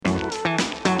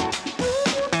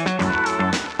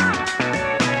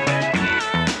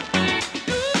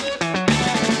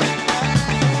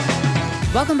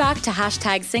Welcome back to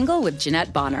Hashtag Single with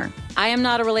Jeanette Bonner. I am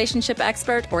not a relationship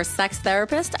expert or sex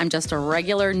therapist. I'm just a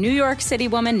regular New York City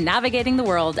woman navigating the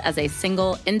world as a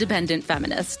single, independent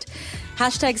feminist.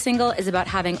 Hashtag Single is about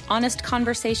having honest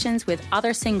conversations with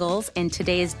other singles in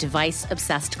today's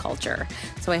device-obsessed culture.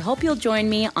 So I hope you'll join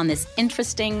me on this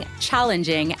interesting,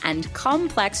 challenging, and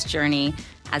complex journey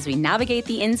as we navigate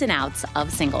the ins and outs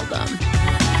of singledom.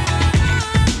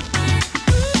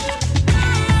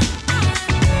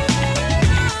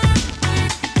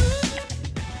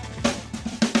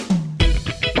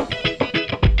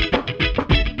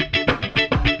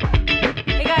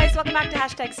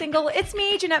 Hashtag Single. It's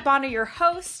me, Jeanette Bonner, your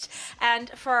host. And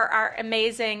for our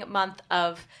amazing month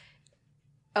of...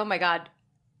 Oh my God.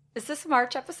 Is this a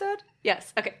March episode?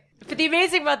 Yes. Okay. For the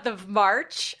amazing month of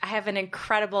March, I have an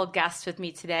incredible guest with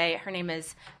me today. Her name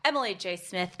is Emily J.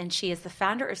 Smith, and she is the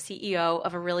founder or CEO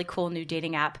of a really cool new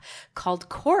dating app called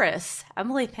Chorus.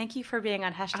 Emily, thank you for being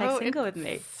on Hashtag Single with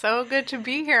me. So good to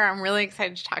be here. I'm really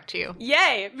excited to talk to you.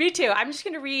 Yay, me too. I'm just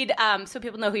going to read so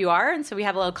people know who you are, and so we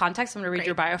have a little context. I'm going to read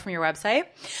your bio from your website.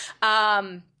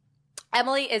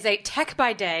 Emily is a tech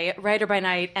by day, writer by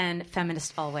night, and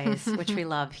feminist always, which we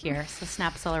love here. So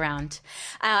snaps all around.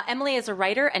 Emily is a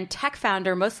writer and tech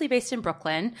founder, mostly based in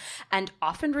Brooklyn and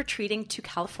often retreating to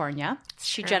California.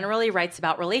 She generally writes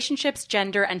about relationships,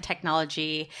 gender, and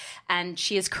technology. And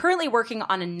she is currently working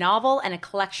on a novel and a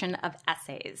collection of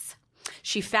essays.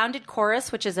 She founded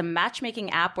Chorus, which is a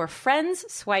matchmaking app where friends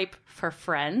swipe for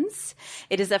friends.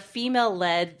 It is a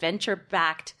female-led,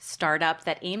 venture-backed startup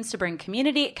that aims to bring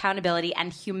community, accountability,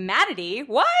 and humanity,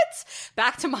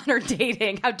 back to modern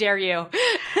dating. How dare you?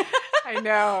 I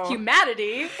know.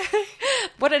 Humanity?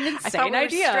 What an insane idea. I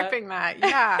thought we were stripping that,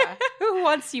 yeah. Who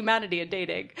wants humanity in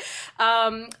dating?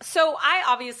 So I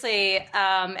obviously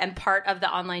am part of the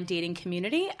online dating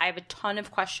community. I have a ton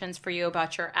of questions for you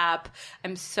about your app.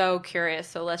 I'm so curious,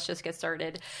 so let's just get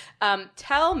started.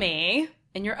 Tell me,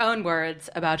 in your own words,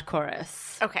 about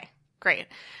Chorus. Okay, great.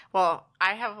 Well,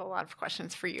 I have a lot of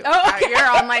questions for you about your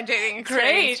online dating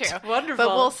experience too. Wonderful.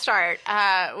 But we'll start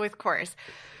with Chorus.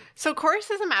 So Chorus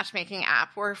is a matchmaking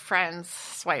app where friends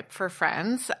swipe for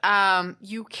friends.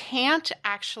 You can't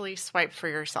actually swipe for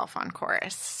yourself on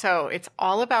Chorus. So it's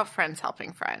all about friends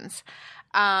helping friends.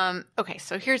 Okay,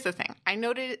 so here's the thing. I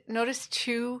noticed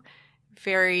two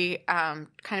very kind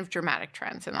of dramatic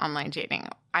trends in online dating.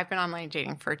 I've been online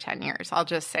dating for 10 years. I'll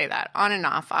just say that. On and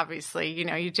off, obviously. You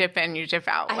know, you dip in, you dip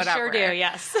out, whatever. I sure do,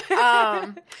 yes.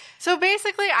 So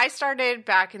basically, I started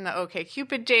back in the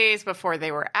OkCupid days before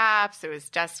they were apps. It was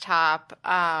desktop,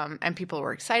 and people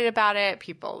were excited about it.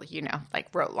 People, you know, like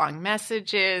wrote long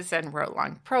messages and wrote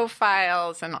long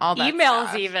profiles and all that Emails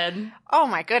stuff. Even. Oh,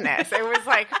 my goodness. It was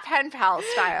like pen pal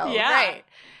style. Yeah. Right.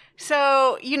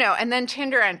 So, you know, and then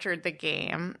Tinder entered the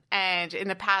game. And in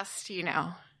the past, you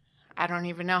know, I don't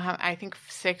even know how, I think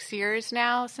 6 years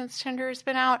now since Tinder has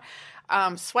been out,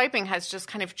 swiping has just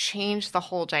kind of changed the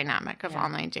whole dynamic of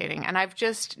online dating. And I've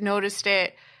just noticed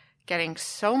it getting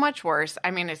so much worse. I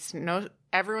mean,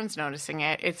 everyone's noticing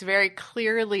it. It's very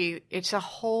clearly, it's a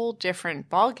whole different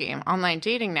ballgame. Online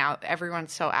dating now,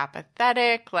 everyone's so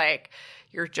apathetic, like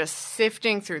you're just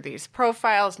sifting through these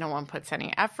profiles. No one puts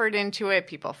any effort into it.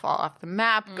 People fall off the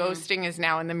map. Ghosting is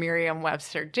now in the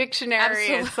Merriam-Webster dictionary.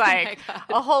 Absolutely. It's like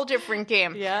a whole different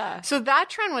game. Yeah. So that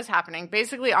trend was happening.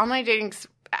 Basically, online dating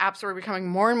apps were becoming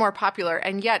more and more popular,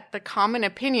 and yet the common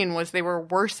opinion was they were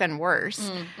worse and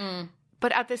worse.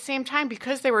 But at the same time,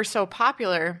 because they were so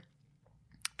popular,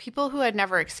 people who had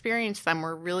never experienced them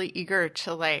were really eager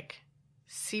to like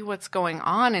see what's going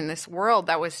on in this world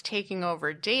that was taking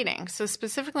over dating. So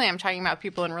specifically, I'm talking about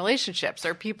people in relationships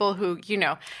or people who, you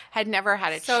know, had never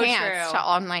had a chance to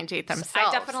online date themselves.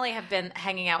 I definitely have been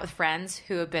hanging out with friends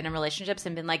who have been in relationships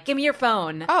and been like, give me your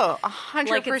phone. Oh,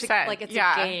 100%. Like it's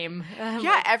a game.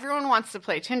 Yeah, everyone wants to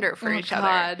play Tinder for each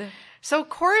other. So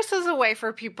Chorus is a way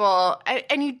for people,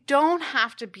 and you don't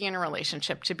have to be in a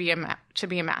relationship to be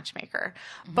a matchmaker,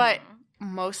 but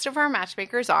most of our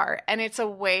matchmakers are, and it's a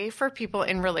way for people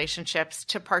in relationships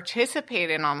to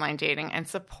participate in online dating and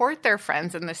support their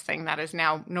friends in this thing that is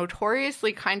now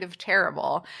notoriously kind of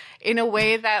terrible in a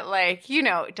way that, like, you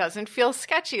know, it doesn't feel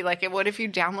sketchy like it would if you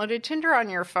downloaded Tinder on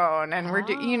your phone and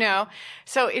you know,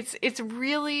 so it's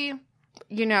really,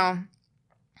 you know,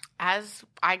 as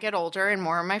I get older and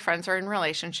more of my friends are in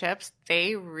relationships,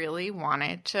 they really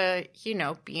wanted to, you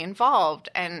know, be involved.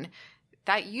 And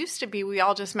that used to be we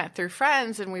all just met through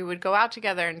friends and we would go out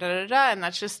together and da-da-da, and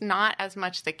that's just not as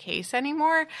much the case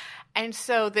anymore. And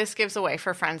so this gives a way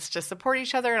for friends to support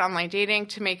each other in online dating,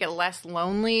 to make it less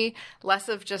lonely, less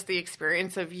of just the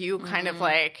experience of you kind of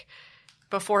like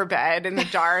before bed in the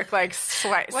dark, like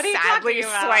sadly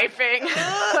swiping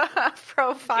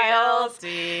profiles.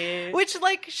 Guilty. Which,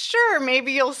 like, sure,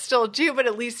 maybe you'll still do, but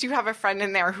at least you have a friend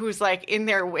in there who's, like, in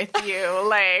there with you.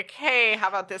 Like, hey, how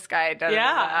about this guy?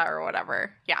 Or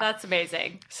whatever. Yeah. That's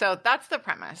amazing. So that's the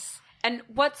premise. And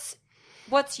what's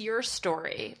your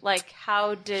story? Like,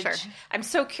 how did Sure. I'm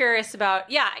so curious about,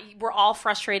 we're all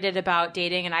frustrated about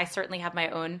dating, and I certainly have my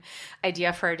own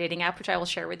idea for a dating app, which I will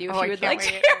share with you if you would like to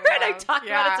hear it. I talk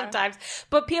about it sometimes.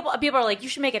 But people are like, you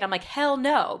should make it. I'm like, hell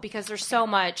no, because there's so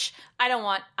much. I don't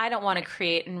want to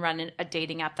create and run a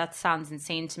dating app. That sounds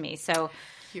insane to me. So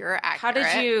you're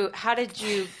accurate. How did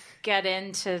you get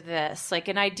into this? Like,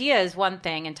 an idea is one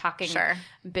thing, and talking,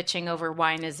 bitching over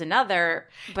wine is another,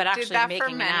 but actually did that making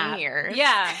for many years.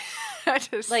 Yeah.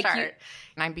 To start.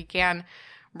 And I began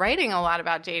writing a lot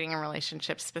about dating and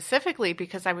relationships specifically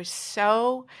because I was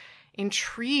so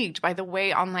intrigued by the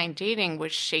way online dating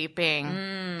was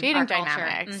shaping dating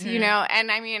dynamics, you know? And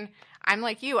I mean, I'm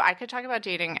like you, I could talk about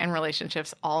dating and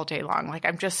relationships all day long. Like,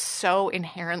 I'm just so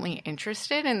inherently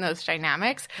interested in those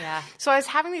dynamics. Yeah. So I was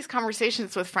having these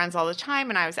conversations with friends all the time,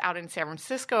 and I was out in San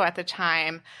Francisco at the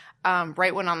time,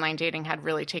 right when online dating had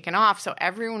really taken off. So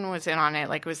everyone was in on it.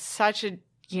 Like, it was such a,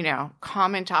 you know,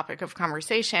 common topic of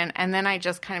conversation. And then I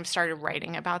just kind of started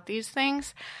writing about these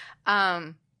things.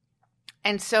 And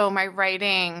so my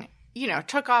writing, you know,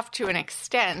 took off to an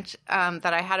extent that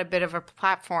I had a bit of a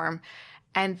platform.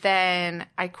 And then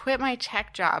I quit my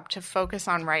tech job to focus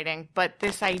on writing. But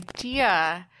this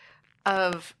idea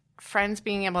of friends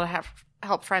being able to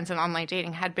help friends in online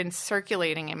dating had been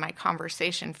circulating in my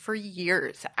conversation for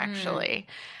years, actually.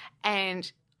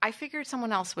 And I figured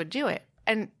someone else would do it.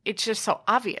 And it's just so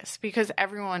obvious because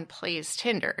everyone plays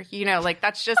Tinder. You know, like,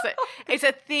 that's just it's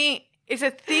a thing. It's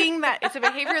a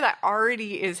behavior that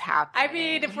already is happening. I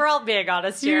mean, if we're all being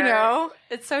honest here, you know,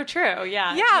 it's so true.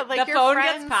 Yeah. Yeah. Like, the your phone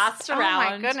friends, gets passed around. Oh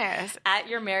my goodness. At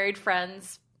your married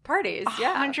friends' parties.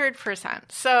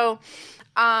 100%. So,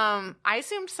 I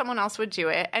assumed someone else would do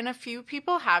it, and a few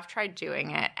people have tried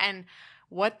doing it. And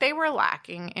what they were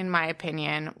lacking, in my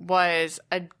opinion, was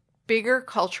a bigger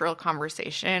cultural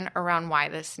conversation around why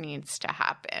this needs to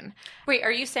happen. Wait,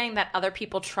 are you saying that other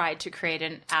people tried to create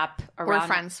an app around? Where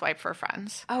friends swipe for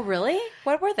friends. Oh, really?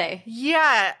 What were they?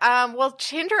 Yeah. Well,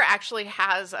 Tinder actually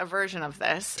has a version of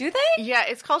this. Do they? Yeah,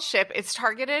 it's called Ship. It's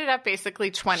targeted at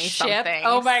basically 20-somethings.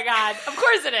 Oh my God. Of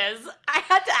course it is. I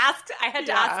had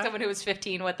to ask someone who was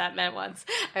 15 what that meant once.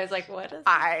 I was like, what is that?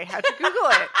 I had to Google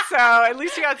it. So at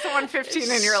least you got someone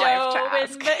 15 in your life to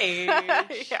ask. The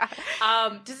age. Yeah.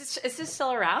 Is this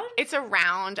still around? It's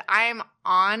around. I'm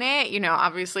on it, you know,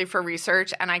 obviously for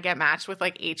research, and I get matched with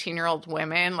like 18-year-old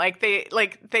women. I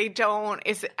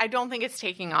don't think it's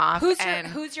taking off.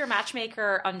 Who's your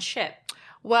matchmaker on Ship?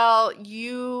 Well,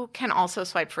 you can also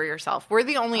swipe for yourself. We're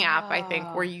the only app, I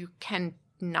think, where you can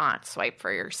not swipe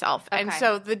for yourself. Okay. And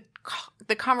so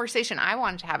the conversation I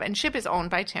wanted to have, and Ship is owned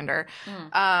by Tinder,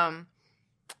 I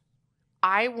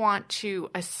want to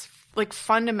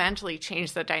fundamentally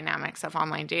change the dynamics of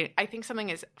online dating. I think something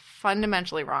is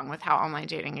fundamentally wrong with how online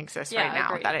dating exists right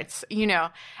now. That it's, you know,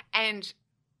 and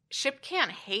Ship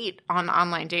can't hate on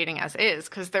online dating as is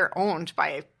because they're owned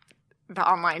by the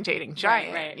online dating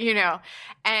giant, you know,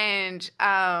 and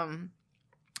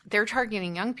they're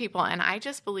targeting young people. And I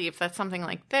just believe that something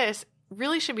like this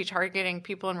really should be targeting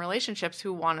people in relationships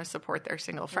who want to support their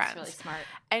single friends. That's really smart.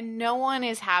 And no one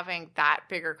is having that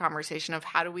bigger conversation of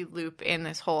how do we loop in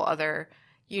this whole other,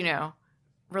 you know,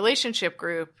 relationship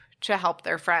group to help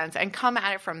their friends and come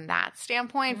at it from that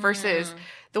standpoint versus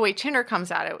the way Tinder comes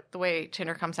at it. The way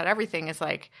Tinder comes at everything is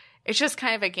like, it's just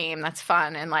kind of a game that's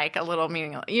fun and like a little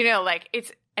meaningless, you know, like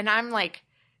it's, and I'm like,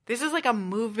 this is like a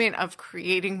movement of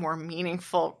creating more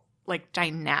meaningful like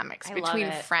dynamics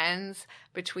between friends,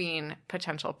 between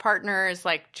potential partners,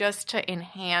 like just to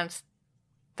enhance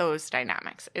those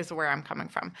dynamics is where I'm coming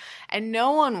from. And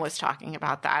no one was talking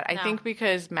about that. I think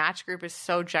because Match Group is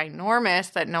so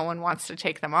ginormous that no one wants to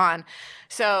take them on.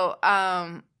 So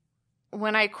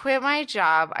when I quit my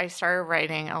job, I started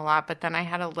writing a lot, but then I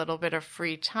had a little bit of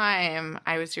free time.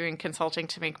 I was doing consulting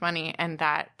to make money, and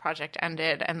that project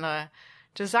ended. And the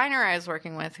designer I was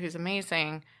working with, who's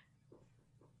amazing,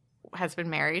 has been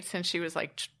married since she was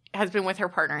like has been with her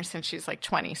partner since she's like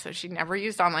 20. So she never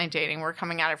used online dating. We're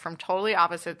coming at it from totally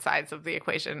opposite sides of the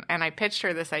equation. And I pitched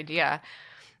her this idea,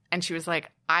 and she was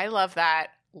like, I love that.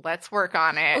 let's work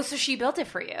on it. Oh, so she built it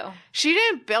for you. She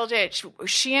didn't build it.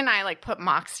 She and I like put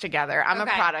mocks together. I'm a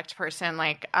product person.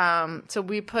 Like, so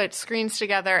we put screens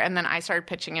together, and then I started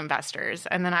pitching investors,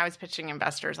 and then I was pitching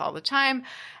investors all the time.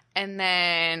 And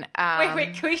then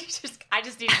wait, can we I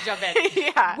just need to jump in.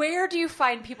 Yeah. Where do you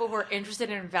find people who are interested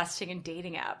in investing in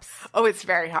dating apps? Oh, it's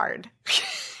very hard.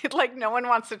 Like, no one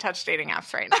wants to touch dating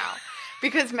apps right now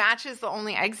because Match is the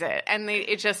only exit, and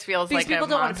it just feels because like people a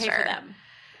don't monster. want to pay for them.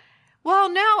 Well,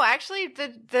 no, actually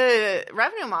the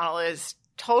revenue model is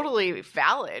totally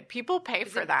valid. People pay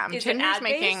for them. Tinder's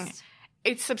making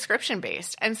it's subscription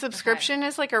based, and subscription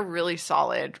is like a really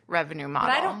solid revenue model.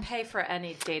 But I don't pay for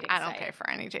any dating site. I don't pay for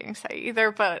any dating site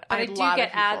either, but I do get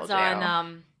ads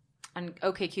on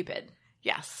OkCupid.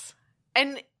 Yes.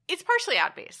 And it's partially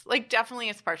ad based. Like, definitely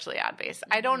it's partially ad based.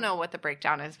 I don't know what the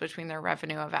breakdown is between their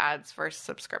revenue of ads versus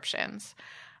subscriptions.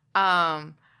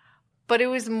 But it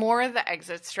was more the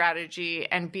exit strategy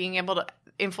and being able to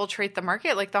infiltrate the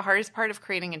market. Like, the hardest part of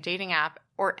creating a dating app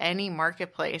or any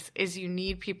marketplace is you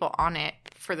need people on it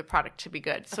for the product to be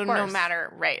good. So no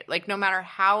matter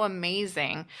how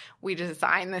amazing we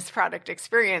design this product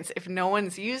experience, if no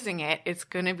one's using it, it's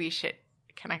going to be shit.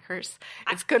 Can I curse?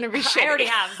 It's going to be shit. I already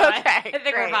have. So okay, I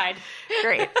think we're fine.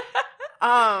 Great.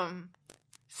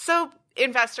 So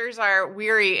investors are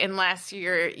weary unless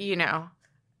you're,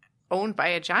 owned by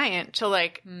a giant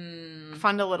to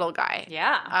fund a little guy.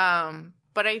 Yeah.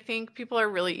 But I think people are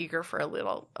really eager for a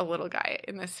little guy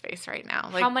in this space right now.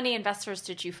 How many investors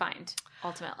did you find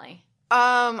ultimately?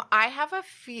 I have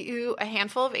a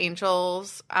handful of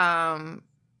angels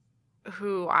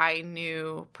who I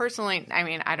knew personally. I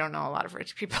mean, I don't know a lot of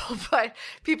rich people, but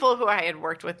people who I had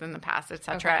worked with in the past, et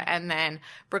cetera. Okay. And then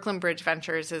Brooklyn Bridge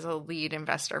Ventures is a lead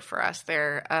investor for us.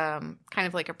 They're kind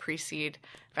of like a pre-seed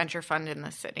venture fund in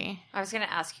the city. I was going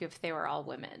to ask you if they were all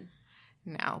women.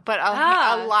 No, but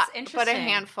a lot, but a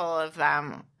handful of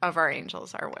them, of our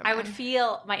angels, are women. I would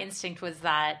feel, my instinct was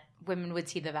that women would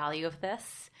see the value of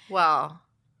this. Well,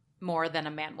 more than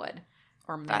a man would,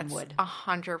 or men would.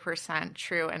 100%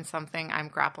 true, and something I'm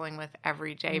grappling with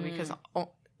every day because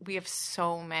we have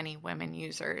so many women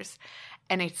users,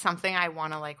 and it's something I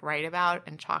want to write about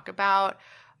and talk about,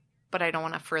 but I don't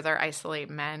want to further isolate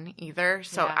men either.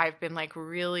 So I've been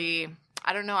really,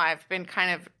 I don't know, I've been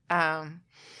kind of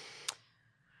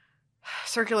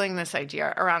circulating this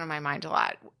idea around in my mind a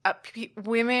lot.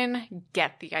 Women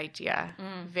get the idea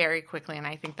very quickly, and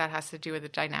I think that has to do with the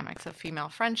dynamics of female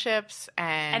friendships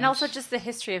and also just the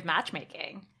history of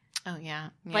matchmaking. Oh, yeah.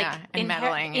 And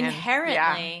meddling.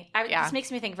 Inherently. This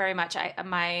makes me think very much.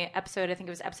 My episode, I think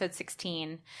it was episode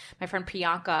 16, my friend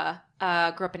Priyanka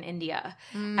grew up in India.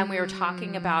 And we were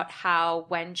talking about how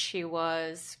when she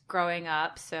was growing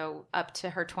up, so up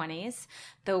to her 20s,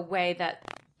 the way that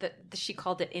she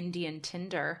called it Indian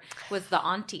Tinder was the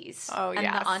aunties. Oh, and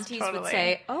the aunties would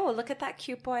say, oh, look at that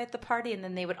cute boy at the party. And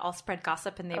then they would all spread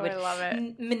gossip and they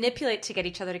would manipulate to get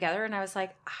each other together. And I was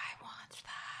like, I want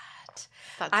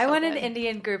that. I want an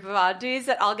Indian group of aunties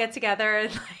that all get together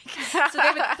and so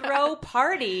they would throw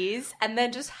parties and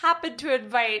then just happen to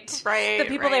invite the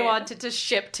people they wanted to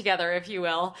ship together, if you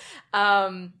will.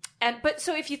 But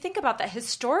so if you think about that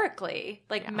historically,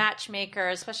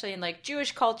 matchmakers, especially in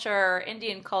Jewish culture,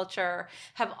 Indian culture,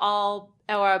 have all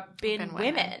been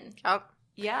women. Oh,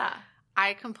 yeah.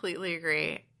 I completely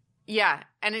agree. Yeah,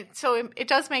 and it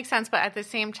does make sense, but at the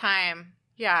same time,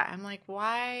 I'm like,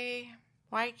 why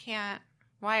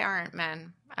aren't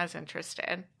men as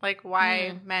interested?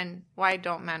 Why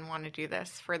don't men want to do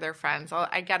this for their friends?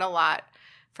 I get a lot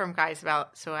from guys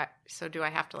about, so do I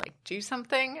have to do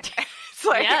something?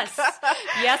 Yes,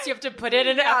 you have to put in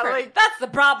an effort. That's the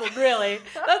problem, really.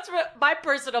 That's my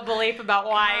personal belief about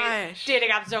why dating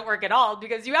apps don't work at all,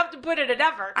 because you have to put in an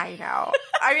effort. I know.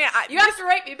 I mean, you have to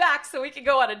write me back so we can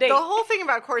go on a date. The whole thing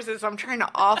about Course is I'm trying to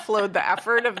offload the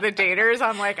effort of the daters.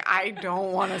 I'm like, I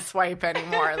don't want to swipe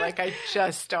anymore. I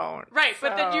just don't. Right, so,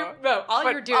 but then you're doing I'll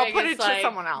put it to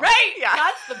someone else. Right,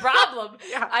 that's the problem.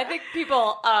 I think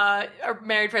people, our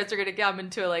married friends are going to come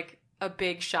into a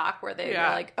big shock where they're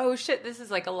like, oh shit, this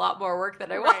is a lot more work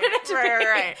than I wanted it to be.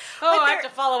 Right. I have to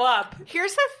follow up.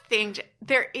 Here's the thing.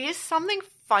 There is something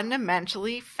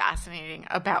fundamentally fascinating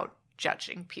about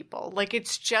judging people.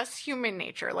 It's just human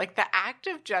nature. The act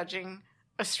of judging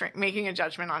making a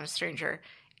judgment on a stranger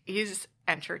is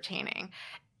entertaining.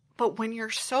 But when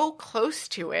you're so close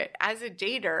to it as a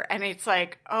dater and it's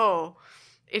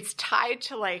it's tied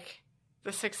to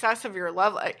the success of your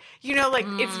love life. You know, like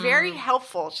it's very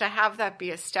helpful to have that be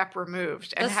a step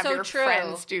removed and have your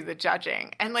friends do the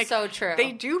judging. And like, so true.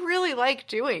 They do really like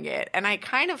doing it. And I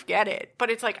kind of get it,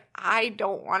 but it's like, I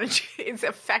don't want to, it's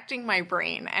affecting my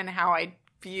brain and how I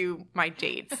view my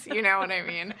dates. You know what I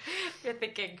mean? You're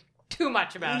thinking too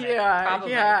much about it.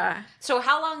 Probably. Yeah. So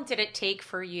how long did it take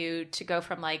for you to go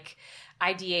from like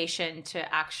ideation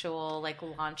to actual like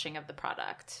launching of the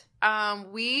product?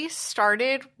 We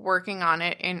started working on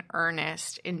it in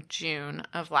earnest in June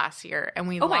of last year, and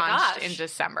we launched in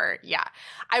December. Yeah.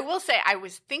 I will say I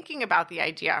was thinking about the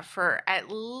idea for at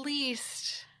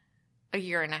least a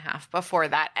year and a half before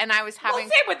that. And I was having... Well,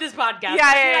 same with this podcast.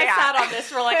 I sat on this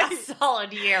for like a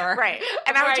solid year. Right.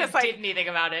 And I was just like... did anything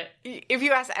about it. If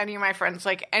you ask any of my friends,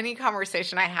 like any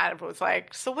conversation I had was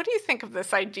like, so what do you think of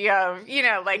this idea of, you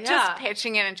know, like just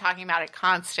pitching it and talking about it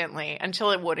constantly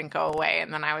until it wouldn't go away.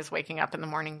 And then I was waking up in the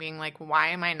morning being like, why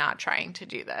am I not trying to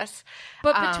do this?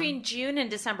 But between June and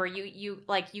December, you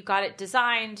got it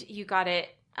designed, you got it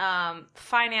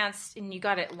financed, and you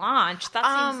got it launched.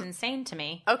 That seems insane to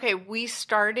me. Okay, we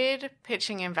started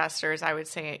pitching investors, I would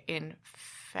say, in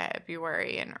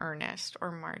February in earnest, or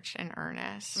March in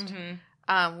earnest.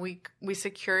 Mm-hmm. We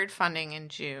secured funding in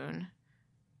June.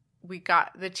 We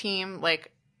got the team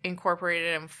like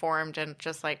incorporated and formed and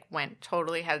just like went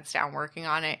totally heads down working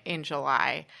on it in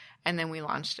July. And then we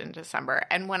launched in December.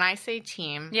 And when I say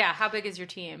team... Yeah, how big is your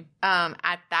team?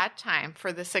 At that time,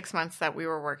 for the 6 months that we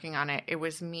were working on it, it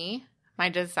was me, my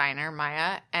designer,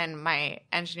 Maya, and my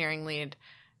engineering lead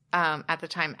at the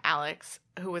time, Alex,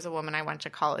 who was a woman I went to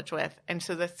college with. And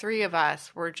so the three of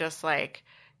us were just like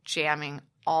jamming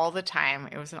all the time.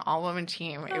 It was an all-woman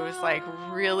team. It was like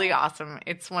really awesome.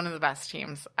 It's one of the best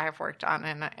teams I've worked on,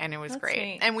 and it was great.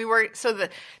 Sweet. And we were... So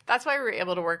that's why we were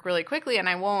able to work really quickly. And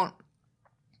I won't...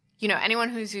 You know, anyone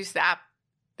who's used the app,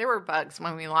 there were bugs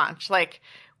when we launched. Like,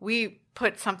 we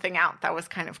put something out that was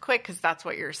kind of quick because that's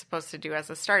what you're supposed to do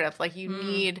as a startup. Like, you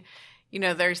need, you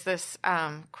know, there's this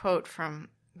quote from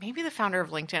maybe the founder of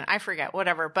LinkedIn. I forget,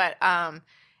 whatever. But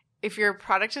if your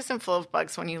product isn't full of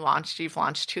bugs when you launched, you've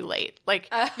launched too late.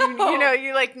 Like, you know,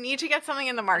 you like need to get something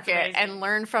in the market and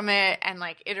learn from it and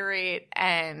like iterate.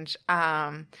 And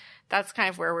that's kind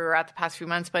of where we were at the past few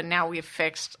months. But now we've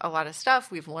fixed a lot of stuff.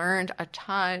 We've learned a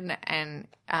ton and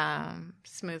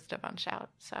smoothed a bunch out.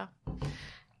 So,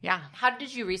 yeah. How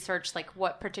did you research, like,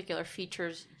 what particular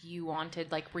features you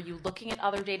wanted? Like, were you looking at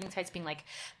other dating sites being like,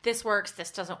 this works,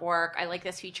 this doesn't work, I like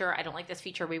this feature, I don't like this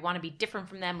feature, we want to be different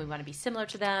from them, we want to be similar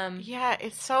to them? Yeah,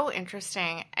 it's so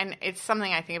interesting. And it's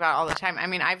something I think about all the time. I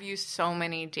mean, I've used so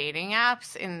many dating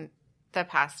apps in the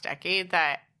past decade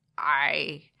that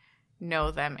I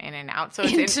know them in and out. So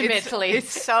intimately.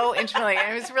 It's so intimately.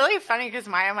 And it was really funny because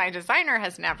Maya, my designer,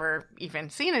 has never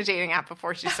even seen a dating app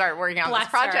before she started working on this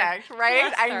project,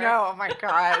 right? I know. Oh my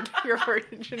God. Your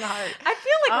virgin heart. I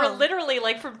feel like we're literally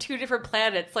like from two different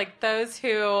planets, like those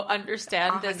who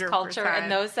understand 100%. This culture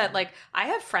and those that like, I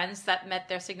have friends that met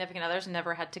their significant others and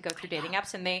never had to go through dating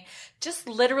apps, and they just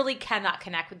literally cannot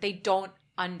connect with, they don't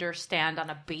understand on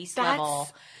a base level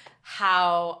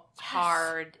how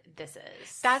hard this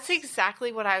is. That's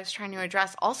exactly what I was trying to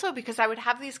address. Also, because I would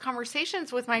have these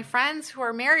conversations with my friends who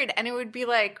are married, and it would be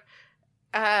like,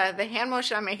 the hand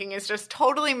motion I'm making is just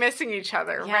totally missing each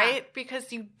other, right?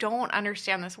 Because you don't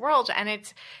understand this world, and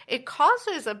it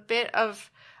causes a bit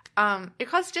of it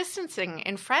causes distancing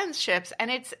in friendships, and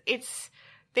it's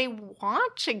they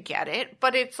want to get it,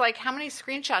 but it's like, how many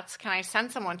screenshots can I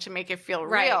send someone to make it feel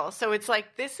real? So it's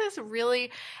like, this is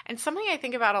really, and something I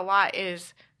think about a lot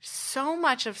is so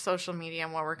much of social media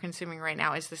and what we're consuming right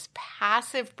now is this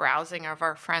passive browsing of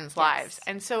our friends' lives.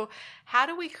 And so how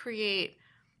do we create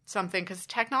something, because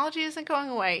technology isn't going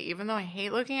away, even though I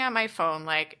hate looking at my phone,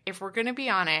 like if we're going to be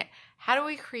on it, how do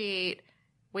we create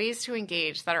ways to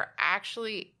engage that are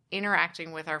actually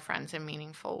interacting with our friends in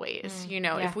meaningful ways? You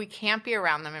know, if we can't be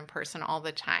around them in person all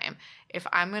the time, if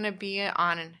I'm going to be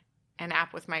on an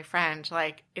app with my friend,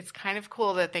 like it's kind of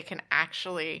cool that they can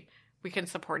actually, we can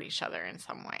support each other in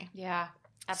some way. Yeah,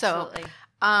 absolutely. So,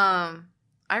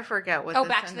 I forget what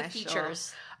back to the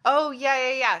features. Oh,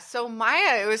 yeah. So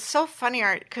Maya, it was so funny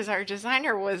because our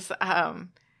designer was,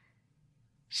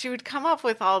 she would come up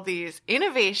with all these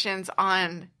innovations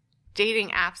on dating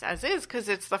apps as is, because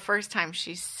it's the first time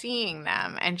she's seeing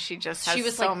them, and she just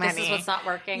has so many. This is what's not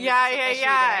working.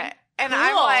 Yeah. And cool.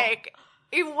 I'm like,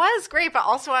 it was great, but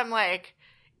also I'm like,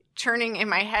 churning in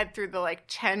my head through the like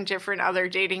 10 different other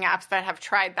dating apps that have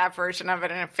tried that version of it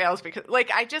and it fails because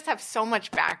like I just have so much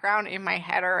background in my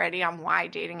head already on why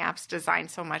dating apps design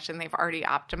so much and they've already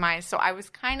optimized. So I was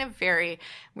kind of we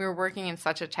were working in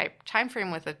such a tight time frame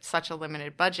with such a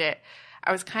limited budget.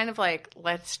 I was kind of like,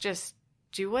 let's just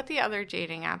do what the other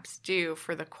dating apps do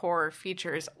for the core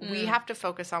features. We have to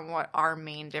focus on what our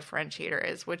main differentiator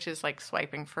is, which is like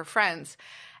swiping for friends.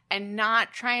 And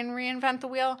not try and reinvent the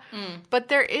wheel. But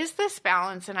there is this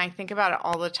balance, and I think about it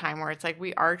all the time, where it's like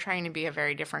we are trying to be a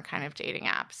very different kind of dating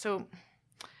app. So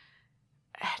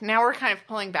now we're kind of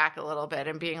pulling back a little bit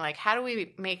and being like, how do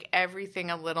we make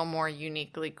everything a little more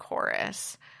uniquely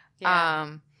Chorus?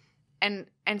 Yeah. And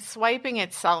swiping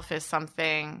itself is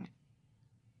something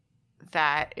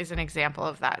that is an example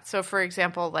of that. So, for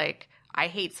example, like, I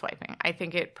hate swiping. I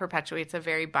think it perpetuates a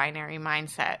very binary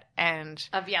mindset and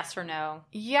of yes or no.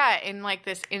 Yeah, in like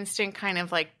this instant kind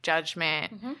of like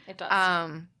judgment. It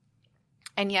does.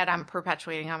 And yet I'm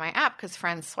perpetuating on my app because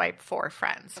friends swipe for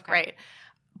friends, right?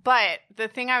 But the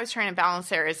thing I was trying to balance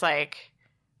there is like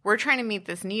we're trying to meet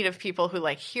this need of people who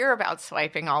like hear about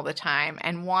swiping all the time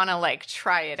and want to like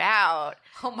try it out.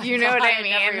 Oh my you know God, what I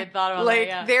mean? I never even thought about like that,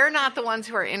 yeah. They're not the ones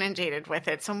who are inundated with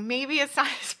it, so maybe it's not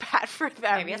as bad for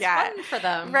them. Maybe it's fun for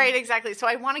them, right? Exactly. So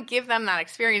I want to give them that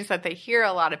experience that they hear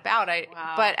a lot about.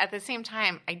 But at the same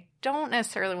time, I don't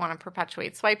necessarily want to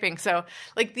perpetuate swiping. So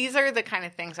like these are the kind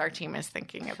of things our team is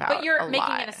thinking about. But you're making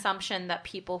an assumption that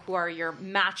people who are your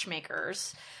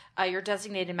matchmakers. Your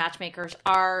designated matchmakers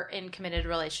are in committed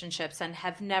relationships and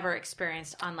have never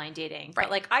experienced online dating. Right.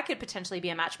 But like I could potentially be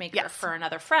a matchmaker for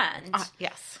another friend.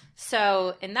 Yes.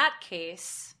 So in that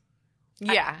case,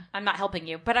 I'm not helping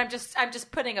you, but I'm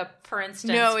just putting a for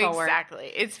instance forward.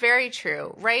 Exactly. It's very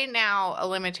true. Right now, a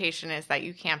limitation is that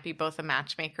you can't be both a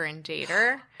matchmaker and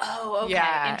dater. Oh, okay.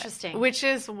 Yeah. Interesting. Which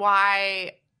is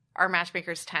why our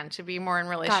matchmakers tend to be more in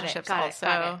relationships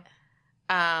also.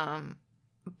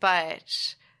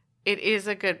 But it is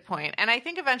a good point. And I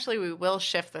think eventually we will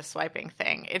shift the swiping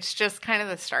thing. It's just kind of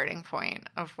the starting point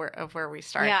of where we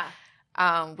start.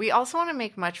 Yeah. We also want to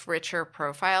make much richer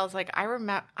profiles. Like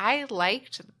I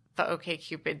liked the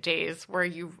OkCupid days where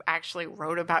you actually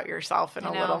wrote about yourself in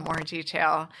a little more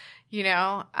detail, you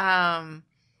know?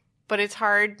 But it's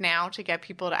hard now to get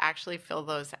people to actually fill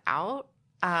those out.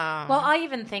 Well, I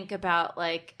even think about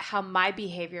like how my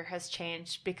behavior has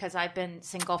changed because I've been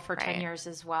single for 10 years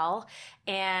as well.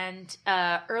 And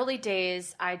early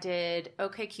days, I did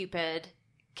OkCupid,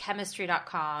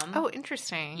 chemistry.com. Oh,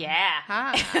 interesting. Yeah.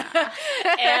 Huh.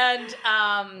 And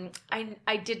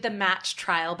I did the match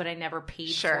trial, but I never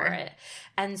paid for it.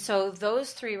 And so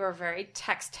those three were very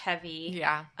text heavy,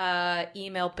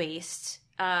 email based.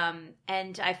 And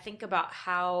I think about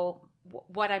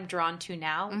what I'm drawn to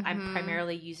now. I'm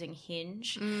primarily using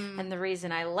Hinge. And the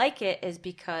reason I like it is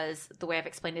because the way I've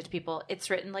explained it to people, it's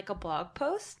written like a blog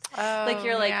post. Like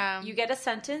you're like, you get a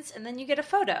sentence and then you get a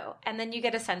photo and then you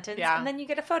get a sentence and then you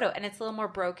get a photo. And it's a little more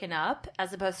broken up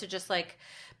as opposed to just like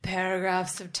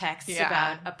paragraphs of text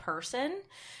about a person.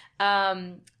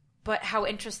 But how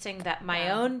interesting that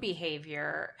my own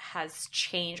behavior has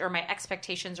changed, or my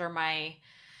expectations, or I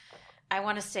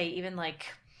want to say even like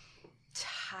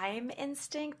time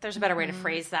instinct. There's a better way to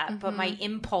phrase that, but my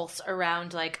impulse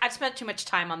around like I've spent too much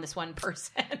time on this one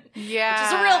person. Yeah, which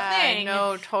is a real thing.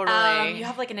 No, totally. You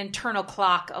have like an internal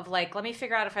clock of like, let me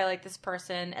figure out if I like this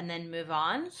person and then move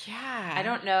on. Yeah, I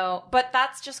don't know, but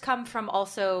that's just come from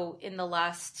also in the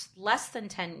last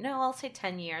I'll say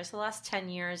 10 years. The last 10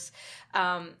 years,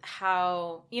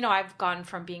 how I've gone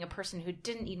from being a person who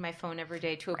didn't need my phone every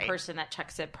day to a person that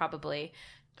checks it probably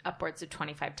upwards of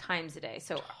 25 times a day.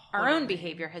 So our own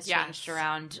behavior has changed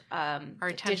around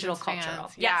our digital culture.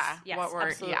 Yes,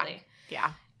 absolutely. Yeah.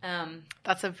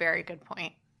 That's a very good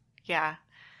point. Yeah.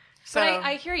 So, but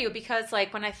I hear you because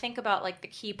like when I think about like the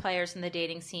key players in the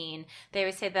dating scene, they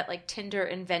always say that like Tinder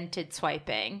invented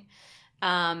swiping.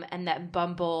 And that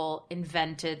Bumble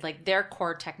invented like their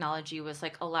core technology was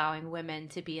like allowing women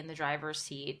to be in the driver's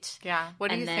seat. Yeah. What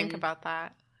do you think about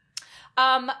that?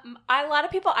 A lot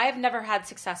of people, I have never had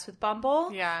success with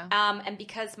Bumble. Yeah. And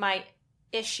because my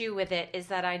issue with it is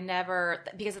that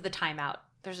because of the timeout.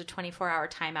 There's a 24-hour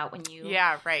timeout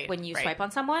when you swipe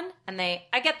on someone. And I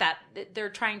get that. They're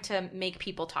trying to make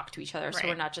people talk to each other. So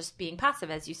we're not just being passive,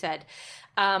 as you said.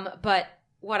 But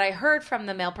what I heard from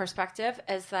the male perspective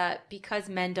is that because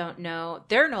men don't know,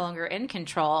 they're no longer in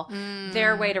control.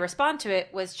 Their way to respond to it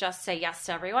was just say yes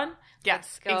to everyone.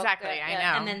 Yes, exactly. I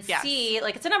know. And then see,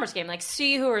 like, it's a numbers game, like,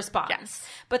 see who responds. Yes.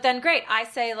 But then, great, I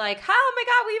say, like, oh my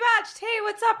God, we matched. Hey,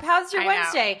 what's up? How's your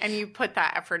Wednesday? And you put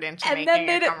that effort into and making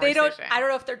then a conversation. they don't, I don't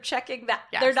know if they're checking that.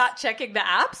 Yes. They're not checking the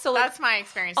app. So, like, that's my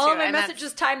experience, too. All of my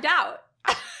messages timed out.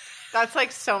 That's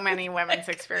like so many women's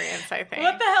experience, I think.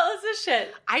 What the hell is this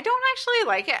shit? I don't actually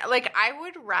like it. Like, I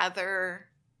would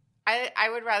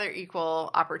rather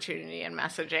equal opportunity in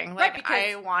messaging. Like,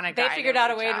 right, I want a guy. They figured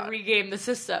out a way to regain the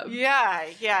system. Yeah,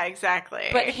 exactly.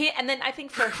 But and then I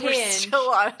think for we're Hinge, still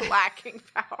lacking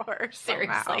power.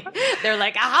 Seriously, they're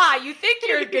like, aha, you think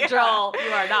you're in control,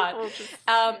 you are not.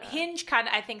 Hinge kind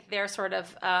of, I think their sort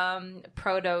of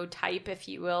prototype, if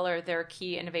you will, or their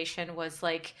key innovation was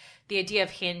like. The idea of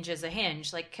Hinge is a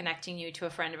hinge, like connecting you to a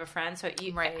friend of a friend. So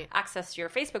you access your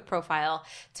Facebook profile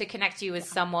to connect you with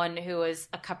someone who is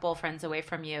a couple friends away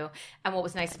from you. And what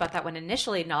was nice about that when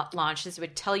initially not launched is it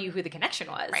would tell you who the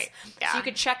connection was. Right. Yeah. So you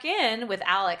could check in with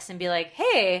Alex and be like,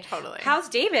 hey, how's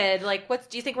David? Like,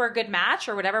 do you think we're a good match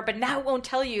or whatever? But now it won't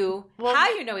tell you how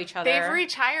you know each other. They've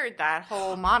retired that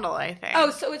whole model, I think.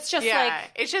 Oh, so it's just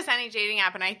it's just any dating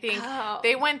app. And I think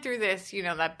they went through this,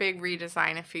 that big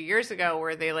redesign a few years ago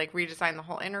where they redesigned the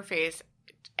whole interface,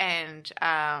 and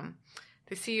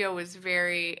the CEO was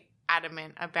very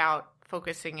adamant about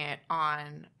focusing it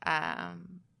on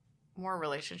more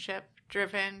relationship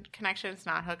driven connections,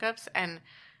 not hookups. And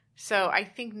so I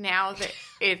think now that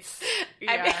it's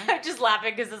I'm just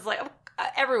laughing because it's like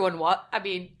everyone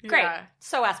great,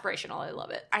 so aspirational. I love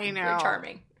it. I know, very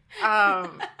charming.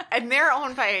 And they're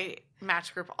owned by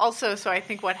Match Group also, so I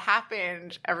think what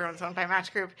happened, everyone's owned by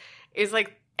Match Group, is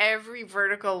like every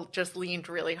vertical just leaned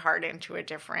really hard into a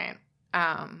different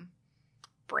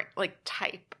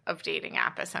type of dating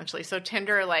app, essentially. So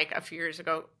Tinder, like a few years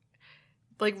ago,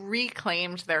 like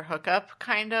reclaimed their hookup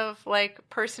kind of like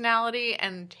personality,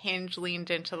 and Hinge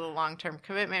leaned into the long-term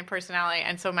commitment personality.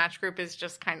 And so Match Group is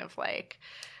just kind of like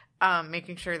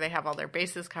making sure they have all their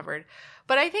bases covered.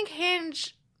 But I think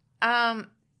Hinge,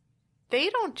 they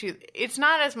don't do, it's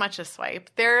not as much a swipe.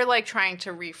 They're like trying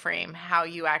to reframe how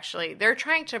you actually, they're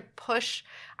trying to push,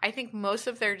 I think most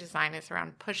of their design is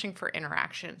around pushing for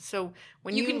interaction. So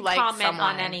when you can like comment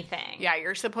someone, on anything. Yeah,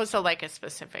 you're supposed to like a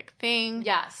specific thing.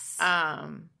 Yes.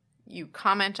 You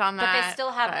comment on that. But they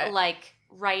still have like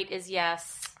right is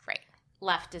yes. Right.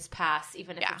 Left is pass,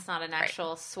 even if it's not an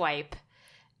actual swipe.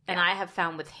 And I have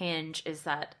found with Hinge is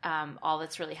that all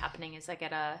that's really happening is I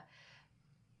get a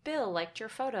Bill liked your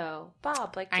photo.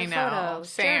 Bob liked your photo.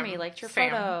 Jeremy liked your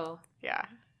photo. Yeah.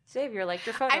 Xavier liked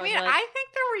your photo. I mean, I think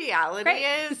the reality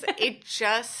is it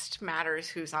just matters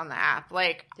who's on the app.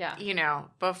 Like,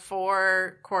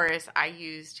 before Chorus, I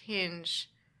used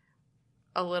Hinge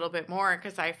a little bit more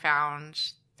because I found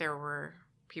there were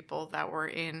people that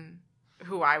were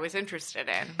who I was interested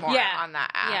in more on that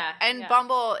app. Yeah. And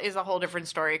Bumble is a whole different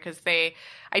story because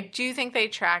I do think they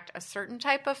attract a certain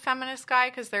type of feminist guy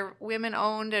because they're women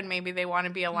owned and maybe they want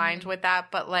to be aligned with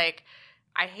that. But like,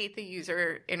 I hate the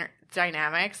user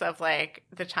dynamics of like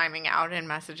the timing out and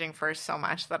messaging first so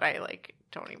much that I like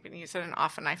don't even use it. And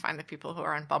often I find the people who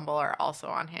are on Bumble are also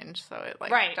on Hinge, so it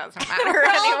like doesn't matter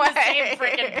anyway. The same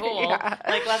freaking pool. Yeah.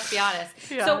 Like, let's be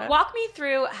honest. Yeah. So walk me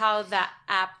through how that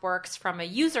app works from a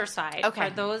user side. Okay.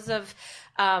 For those of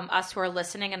us who are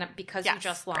listening, and because you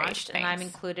just launched, and I'm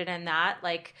included in that,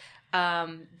 like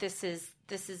this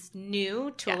is new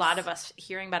to a lot of us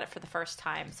hearing about it for the first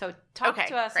time. So talk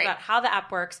to us about how the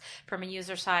app works from a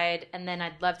user side, and then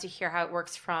I'd love to hear how it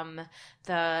works from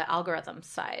the algorithm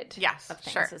side of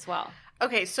things as well.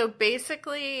 Okay, so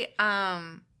basically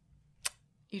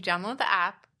you download the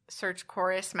app, search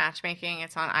Chorus Matchmaking.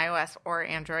 It's on iOS or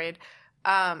Android.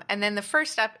 And then the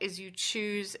first step is you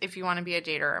choose if you want to be a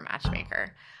dater or a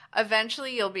matchmaker.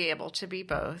 Eventually you'll be able to be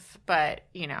both, but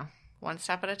one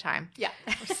step at a time. Yeah.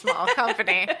 We're a small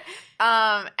company.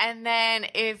 And then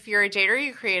if you're a dater,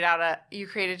 you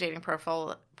create a dating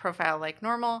profile like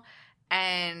normal.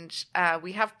 And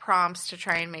we have prompts to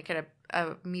try and make it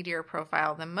a meatier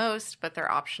profile than most, but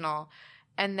they're optional.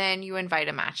 And then you invite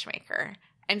a matchmaker.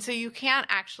 And so you can't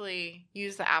actually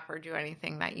use the app or do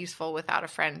anything that useful without a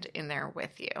friend in there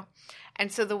with you. And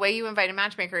so the way you invite a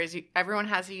matchmaker is everyone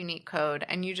has a unique code,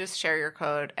 and you just share your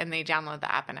code, and they download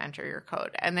the app and enter your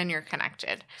code, and then you're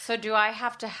connected. So do I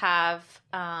have to have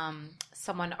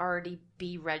someone already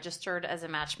be registered as a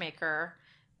matchmaker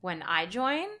when I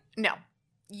join? No.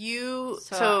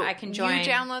 So I can join. You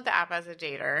download the app as a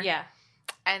dater. Yeah.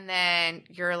 And then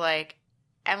you're like,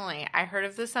 Emily, I heard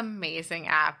of this amazing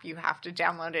app. You have to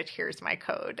download it. Here's my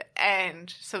code.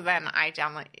 And so then I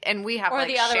download, and we have or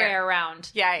the other way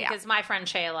around. Yeah. Because my friend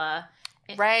Shayla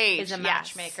is a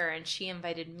matchmaker, and she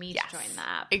invited me to join the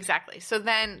app. Exactly. So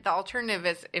then the alternative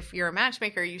is if you're a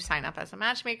matchmaker, you sign up as a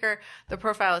matchmaker. The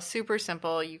profile is super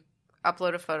simple. You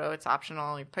upload a photo. It's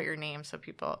optional. You put your name so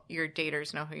your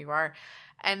daters know who you are.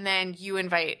 And then you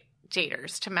invite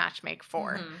daters to matchmake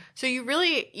for. Mm-hmm. So you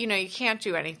really, you can't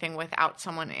do anything without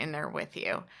someone in there with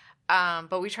you.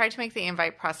 But we tried to make the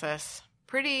invite process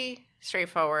pretty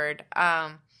straightforward.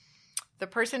 The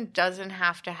person doesn't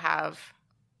have to have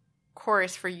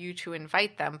Chorus for you to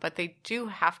invite them, but they do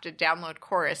have to download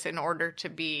Chorus in order to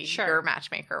be your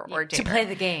matchmaker or dater. To play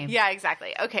the game. Yeah,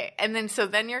 exactly. Okay. And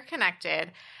then you're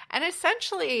connected. And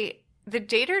essentially, the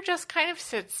dater just kind of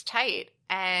sits tight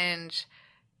and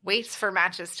waits for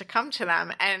matches to come to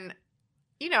them. And,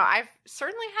 I've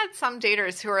certainly had some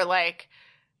daters who are like,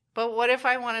 but what if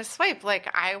I want to swipe? Like,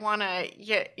 I want to,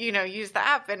 use the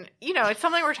app. And, it's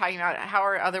something we're talking about. How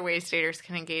are other ways daters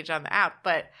can engage on the app?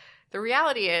 But the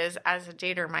reality is, as a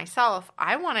dater myself,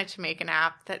 I wanted to make an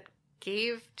app that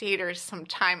gave daters some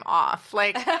time off.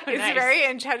 Like, it's very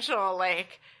intentional.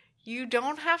 Like, you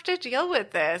don't have to deal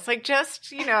with this. Like, just,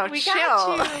 chill.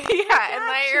 And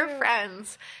let your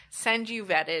friends send you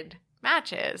vetted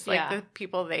matches. Like, the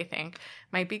people they think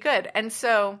might be good. And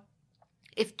so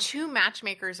if two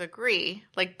matchmakers agree,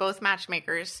 like both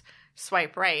matchmakers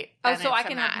swipe right. Oh, so I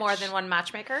can have more than one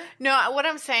matchmaker? No, what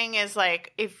I'm saying is,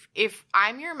 like, if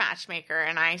I'm your matchmaker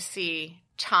and I see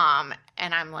Tom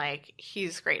and I'm like,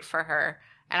 he's great for her,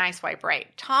 and I swipe right,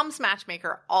 Tom's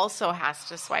matchmaker also has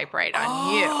to swipe right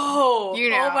on you. Oh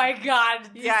my God.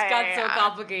 This got so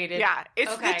complicated. Yeah.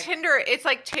 It's the Tinder. It's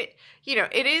like, it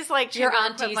is like Tinder. Your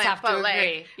aunties have to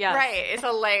agree. Yes. Right. It's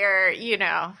a layer,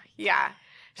 Yeah.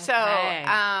 So,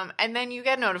 and then you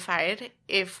get notified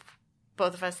if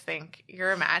both of us think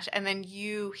you're a match, and then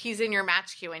he's in your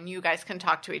match queue, and you guys can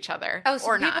talk to each other. Oh,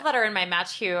 so people that are in my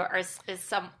match queue I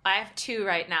have two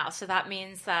right now. So that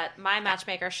means that my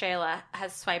matchmaker, Shayla,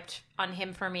 has swiped on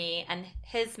him for me, and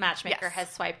his matchmaker has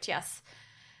swiped yes.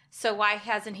 So why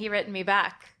hasn't he written me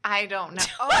back? I don't know.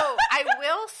 Oh, I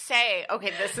will say,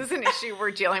 okay, this is an issue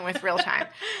we're dealing with real time.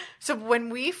 So when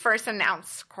we first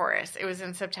announced Chorus, it was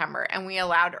in September, and we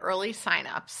allowed early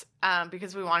signups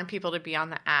because we wanted people to be on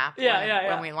the app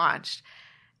when we launched.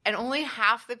 And only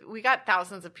we got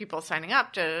thousands of people signing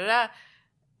up,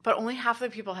 but only half the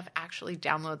people have actually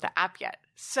downloaded the app yet.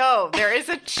 So there is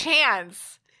a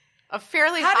chance. A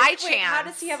fairly high chance. How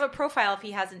does he have a profile if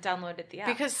he hasn't downloaded the app?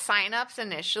 Because signups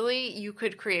initially, you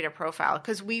could create a profile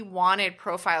because we wanted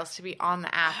profiles to be on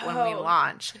the app when we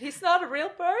launched. He's not a real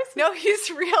person? No, he's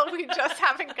real. We just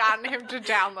haven't gotten him to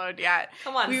download yet.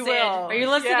 Come on, we Sid. will. Are you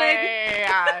listening?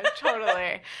 Yeah,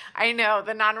 totally. I know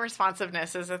the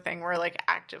non-responsiveness is a thing we're like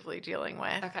actively dealing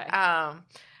with. Okay.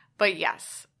 But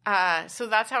yes, so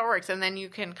that's how it works, and then you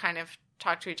can kind of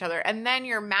talk to each other, and then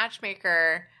your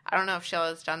matchmaker, I don't know if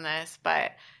Shayla's done this,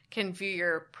 but can view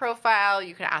your profile.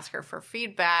 You can ask her for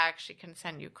feedback. She can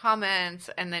send you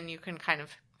comments, and then you can kind of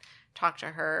talk to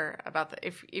her about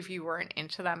if you weren't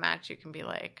into that match, you can be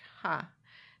like,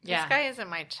 this guy isn't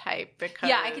my type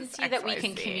because I can see that we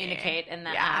can communicate in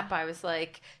that app. I was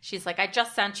like, she's like, I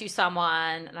just sent you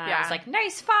someone, and I was like,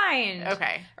 nice find.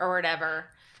 Okay. Or whatever.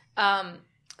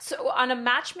 So on a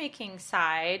matchmaking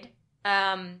side,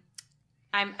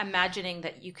 I'm imagining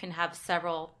that you can have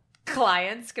several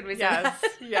clients. Could we say that?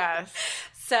 Yes.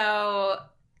 So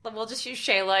we'll just use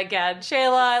Shayla again.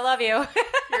 Shayla, I love you.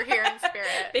 You're here in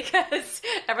spirit. Because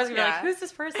everyone's going to be like, who's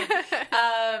this person?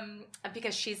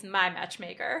 Because she's my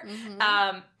matchmaker.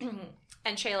 Mm-hmm.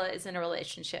 And Shayla is in a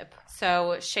relationship.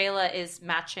 So Shayla is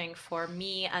matching for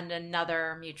me and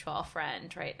another mutual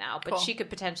friend right now. But she could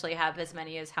potentially have as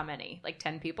many as how many? Like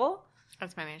 10 people?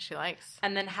 As many as she likes.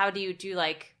 And then how do you do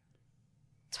like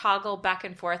toggle back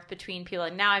and forth between people?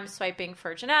 Like now I'm swiping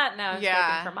for Jeanette, now I'm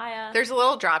swiping for Maya. There's a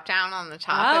little drop down on the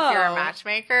top if you're a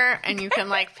matchmaker, and you can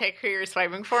like pick who you're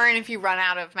swiping for. And if you run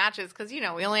out of matches, because we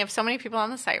only have so many people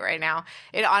on the site right now,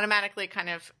 it automatically kind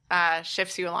of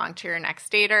shifts you along to your next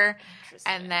dater.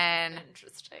 And then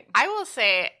I will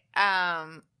say,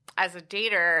 as a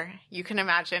dater, you can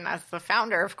imagine as the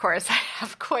founder, of course, I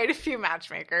have quite a few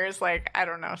matchmakers, like, I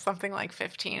don't know, something like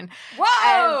 15.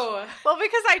 Whoa! Well,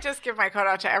 because I just give my code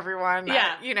out to everyone.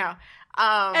 Yeah.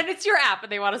 And it's your app and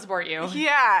they want to support you.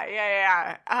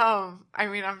 Yeah. I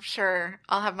mean, I'm sure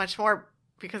I'll have much more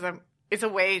because it's a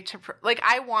way to,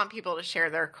 I want people to share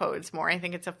their codes more. I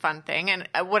think it's a fun thing. And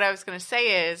what I was going to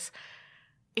say is,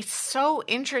 it's so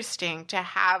interesting to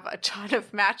have a ton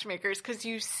of matchmakers because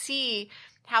you see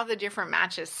how the different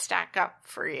matches stack up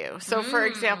for you. So for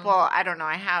example, I don't know,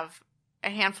 I have a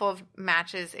handful of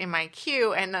matches in my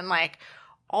queue, and then like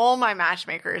all my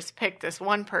matchmakers pick this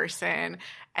one person,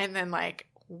 and then like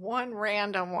one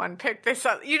random one pick this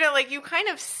up. You know, like you kind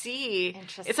of see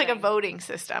it's like a voting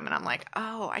system, and I'm like,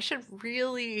 oh, I should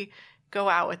really go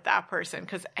out with that person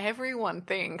because everyone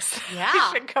thinks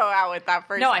I should go out with that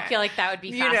person. No, I feel like that would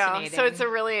be fascinating. You know? So it's a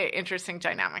really interesting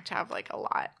dynamic to have like a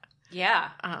lot. Yeah.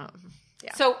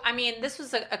 So, I mean, this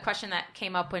was a question that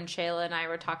came up when Shayla and I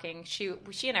were talking. She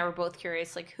and I were both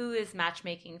curious, like, who is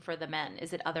matchmaking for the men?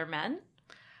 Is it other men?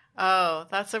 Oh,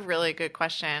 that's a really good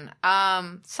question.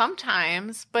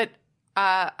 Sometimes, but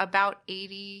about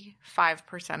 85%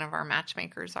 of our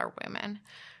matchmakers are women.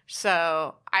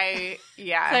 So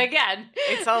so again,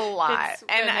 it's a lot.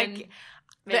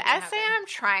 The essay I'm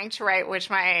trying to write, which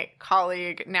my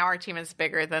colleague, now our team is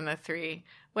bigger than the 3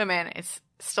 women. It's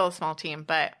still a small team,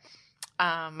 but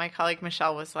my colleague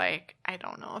Michelle was like, I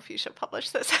don't know if you should publish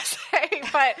this essay,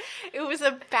 but it was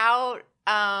about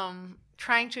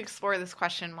trying to explore this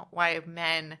question, why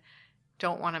men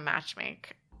don't want to matchmake.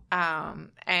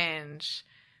 And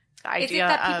the idea is it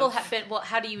that people have been, well,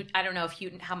 how do you, I don't know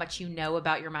how much you know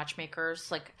about your matchmakers.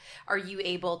 Like, are you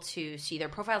able to see their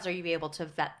profiles? Are you able to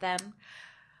vet them?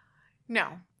 No.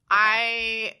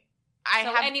 Okay. I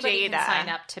have anybody data. Can sign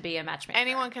up to be a matchmaker.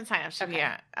 Anyone can sign up to be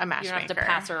a matchmaker. You don't have to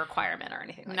pass a requirement or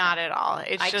anything like Not that. at all.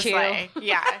 It's IQ. just like,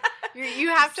 you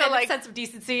have to like sense of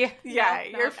decency. Yeah,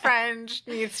 your friend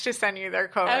needs to send you their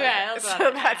code. Okay,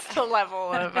 that's the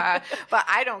level of. But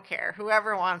I don't care.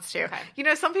 Whoever wants to. Okay. You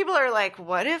know, some people are like,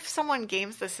 "What if someone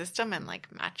games the system and like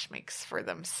matchmakes for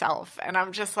themselves?" And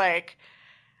I'm just like,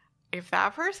 if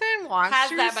that person wants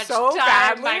to that much so time,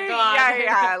 badly, my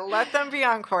God. let them be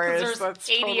on Chorus. There's That's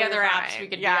 80 totally other fine. apps we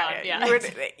could be on.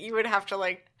 Yeah. You would have to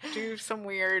like do some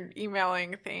weird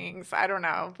emailing things. I don't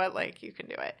know, but like you can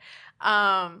do it.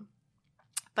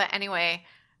 But anyway,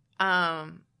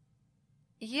 the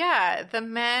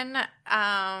men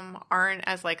aren't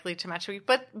as likely to matchmake,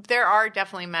 but there are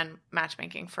definitely men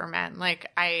matchmaking for men.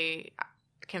 Like I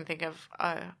can think of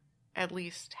at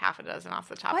least half a dozen off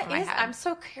the top of my head. I'm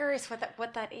so curious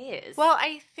what that is. Well,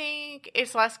 I think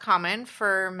it's less common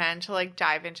for men to like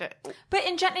dive into. But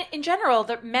in general,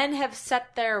 the men have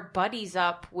set their buddies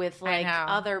up with like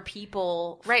other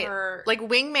people, right? Like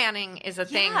wingmanning is a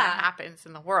thing that happens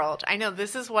in the world. I know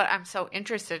this is what I'm so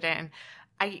interested in.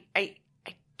 I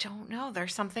don't know.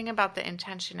 There's something about the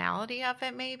intentionality of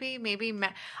it. Maybe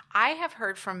I have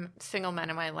heard from single men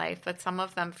in my life that some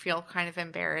of them feel kind of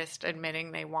embarrassed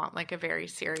admitting they want like a very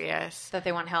serious, that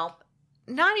they want help.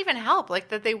 Not even help, like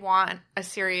that they want a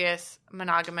serious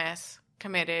monogamous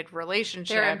committed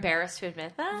relationship. They're embarrassed to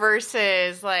admit that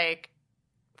versus like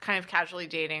kind of casually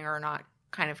dating or not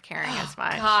kind of caring as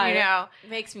much. God, you know, it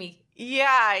makes me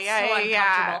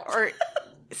yeah. Or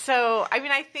so, I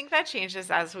mean, I think that changes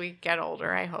as we get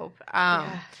older, I hope.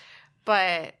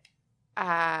 But,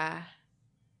 I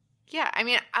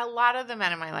mean, a lot of the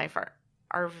men in my life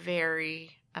are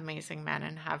very amazing men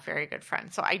and have very good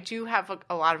friends. So I do have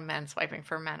a lot of men swiping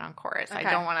for men on Chorus. Okay. I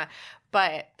don't want to,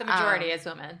 but the majority is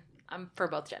women for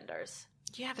both genders.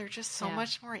 Yeah, they're just so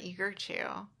much more eager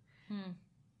to.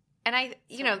 And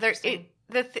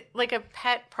like a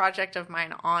pet project of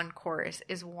mine on Chorus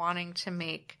is wanting to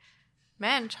make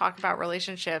men talk about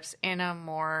relationships in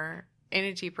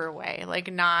a deeper way,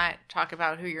 like not talk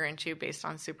about who you're into based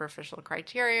on superficial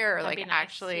criteria, or like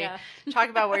actually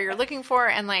talk about what you're looking for,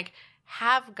 and like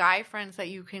have guy friends that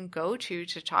you can go to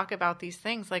talk about these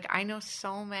things. Like I know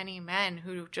so many men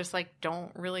who just like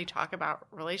don't really talk about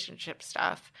relationship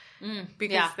stuff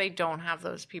because they don't have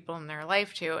those people in their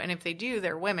life to, and if they do,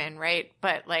 they're women, right?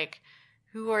 But like,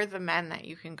 who are the men that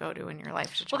you can go to in your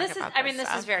life to talk about this stuff?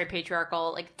 This is very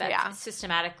patriarchal. Like that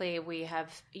systematically we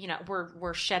have,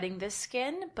 we're shedding this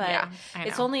skin, but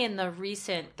it's only in the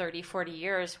recent 30, 40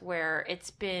 years where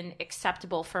it's been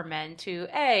acceptable for men to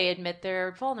A, admit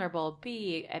they're vulnerable,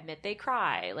 B, admit they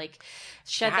cry, like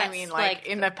shed that. I mean, like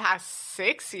in the past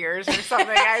 6 years or something,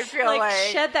 I feel like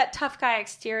shed that tough guy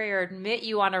exterior, admit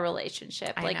you want a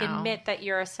relationship, admit that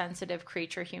you're a sensitive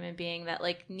creature, human being that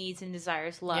like needs and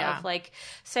desires love, like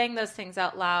saying those things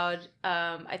out loud.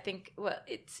 I think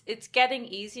it's getting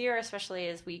easier, especially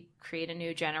as we create a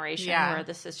new generation where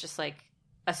this is just like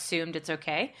assumed it's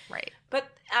okay, right? But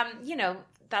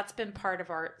that's been part of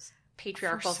our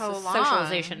patriarchal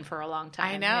socialization for a long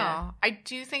time. I know. I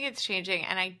do think it's changing,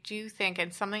 and I do think,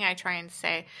 and something I try and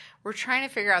say, we're trying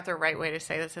to figure out the right way to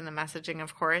say this in the messaging,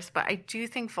 of course, but I do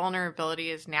think vulnerability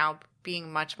is now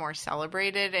being much more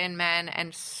celebrated in men,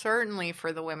 and certainly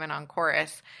for the women on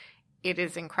Chorus. it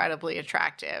is incredibly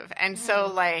attractive. And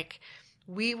so, like,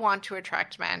 we want to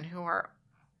attract men who are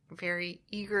very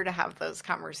eager to have those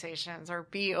conversations or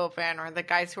be open, or the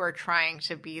guys who are trying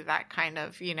to be that kind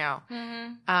of, you know,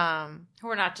 who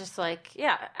are not just like,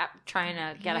 trying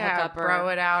to get a hookup or throw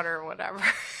it out or whatever.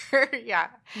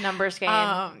 Numbers game.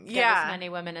 Get as many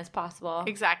women as possible.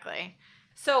 Exactly.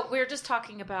 So we were just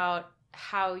talking about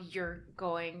how you're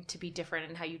going to be different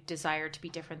and how you desire to be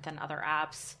different than other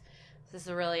apps. This is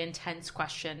a really intense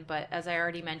question, but as I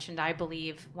already mentioned, I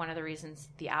believe one of the reasons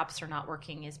the apps are not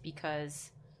working is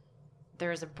because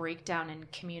there is a breakdown in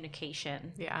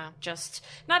communication. Yeah. Just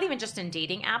not even just in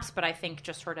dating apps, but I think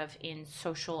just sort of in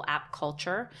social app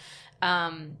culture.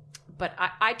 But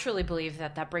I truly believe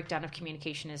that breakdown of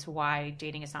communication is why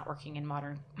dating is not working in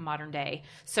modern day.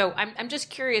 So I'm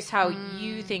just curious how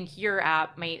you think your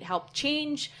app might help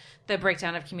change the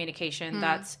breakdown of communication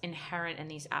that's inherent in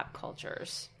these app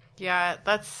cultures. Yeah,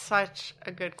 that's such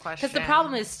a good question. Because the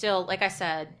problem is still, like I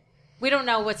said, we don't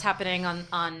know what's happening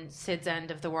on Sid's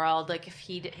end of the world, like if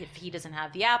he doesn't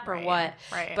have the app or what.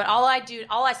 Right. But all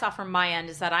I saw from my end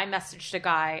is that I messaged a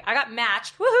guy. I got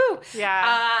matched. Woohoo!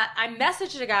 Yeah. I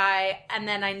messaged a guy, and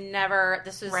then I never.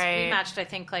 We matched, I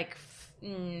think, like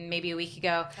maybe a week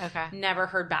ago. Okay. Never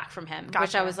heard back from him, Gotcha.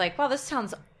 which I was like, well, this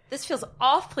feels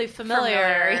awfully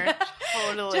familiar.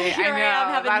 Totally. Here I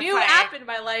am, have a new app in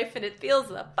my life, and it feels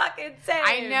the fucking same.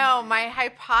 I know. My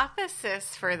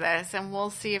hypothesis for this, and we'll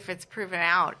see if it's proven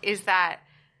out, is that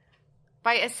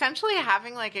by essentially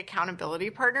having like accountability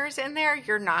partners in there,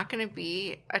 you're not going to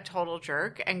be a total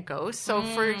jerk and ghost. So,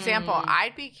 for example,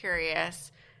 I'd be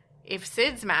curious if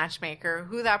Sid's matchmaker,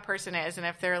 who that person is, and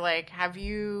if they're like, have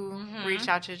you reached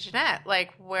out to Jeanette?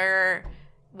 Like,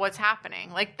 what's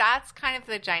happening? Like, that's kind of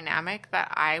the dynamic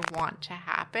that I want to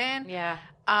happen. Yeah.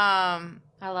 I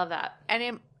love that.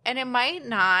 And it might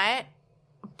not,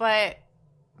 but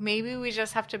maybe we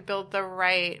just have to build the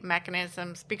right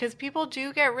mechanisms, because people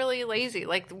do get really lazy.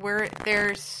 Like,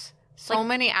 there's so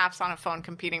many apps on a phone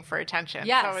competing for attention.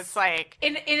 Yes. So it's like,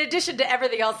 in addition to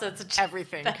everything else that's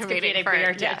competing for your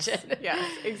attention.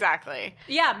 Yes, exactly.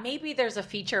 Yeah, maybe there's a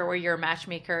feature where your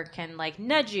matchmaker can like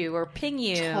nudge you or ping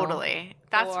you. Totally.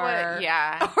 That's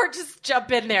Or just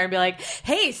jump in there and be like,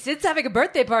 hey, Sid's having a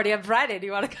birthday party on Friday. Do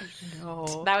you want to come?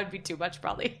 No. That would be too much,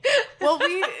 probably. Well,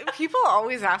 people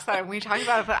always ask that and we talk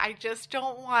about it, but I just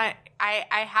don't want,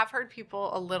 I have heard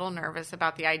people a little nervous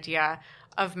about the idea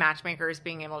of matchmakers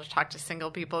being able to talk to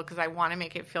single people, because I want to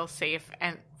make it feel safe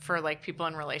and for like people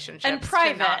in relationships and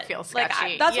private, to not feel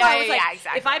sketchy. That's why I was like,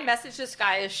 exactly. if I message this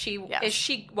guy, is she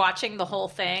watching the whole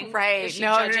thing? Right? Is she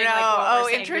No. judging, like, what we're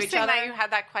saying Interesting to each other? that you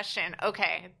had that question.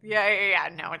 Okay, yeah.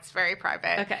 No, it's very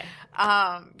private. Okay.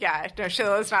 No,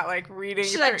 Sheila's not like reading.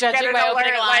 She's not judging my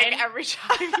opening line like, every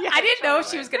time. Yeah, I didn't know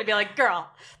she was going to be like, girl,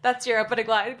 that's your opening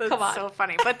line. Come on. So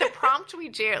funny. But the prompt we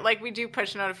do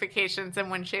push notifications,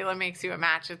 and when Shayla makes you a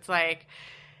match, it's like,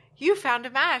 you found a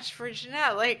match for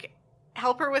Jeanette. Like,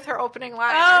 help her with her opening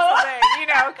line or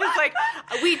something, because like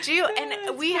we do, and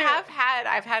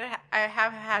I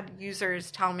have had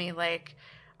users tell me like,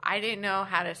 I didn't know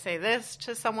how to say this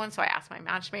to someone, so I asked my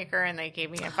matchmaker and they gave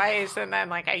me advice, and then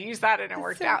like I used that and it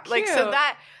worked out. Cute. Like, so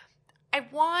that I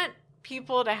want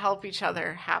people to help each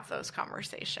other have those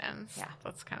conversations. Yeah,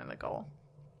 that's kind of the goal.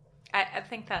 I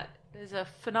think that is a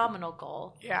phenomenal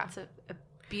goal. Yeah, it's a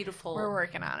beautiful. We're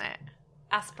working on it.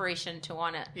 Aspiration to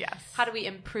want it. Yes. How do we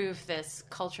improve this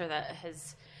culture that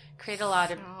has created a lot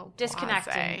of disconnect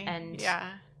and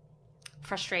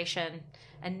frustration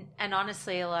and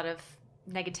honestly a lot of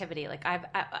negativity? Like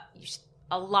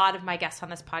a lot of my guests on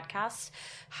this podcast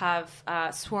have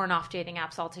sworn off dating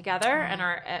apps altogether and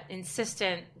are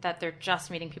insistent that they're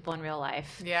just meeting people in real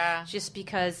life. Yeah. Just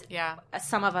because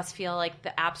some of us feel like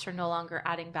the apps are no longer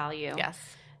adding value. Yes.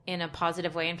 In a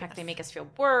positive way. In fact, they make us feel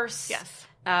worse. Yes.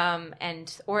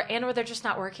 Or they're just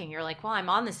not working. You're like, well, I'm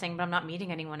on this thing, but I'm not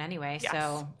meeting anyone anyway. Yes.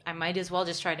 So I might as well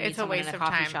just try to meet someone in a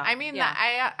coffee shop. I mean,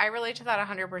 I relate to that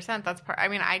 100%. That's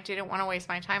I didn't want to waste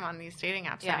my time on these dating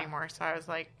apps anymore. So I was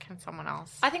like, can someone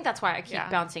else? I think that's why I keep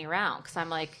bouncing around, because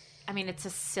I'm like, it's a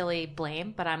silly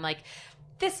blame, but I'm like,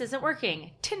 this isn't working.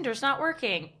 Tinder's not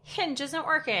working. Hinge isn't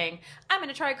working. I'm going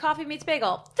to try Coffee Meets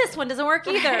Bagel. This one doesn't work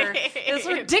either. It's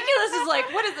ridiculous. It's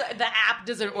like, what is the app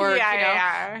doesn't work,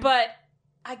 Yeah. But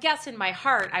I guess in my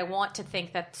heart, I want to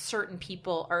think that certain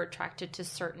people are attracted to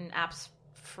certain apps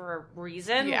for a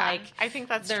reason. Yeah, like, I think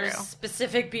that's there's true.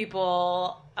 specific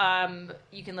people.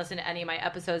 You can listen to any of my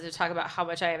episodes to talk about how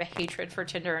much I have a hatred for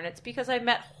Tinder, and it's because I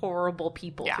met horrible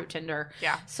people through Tinder.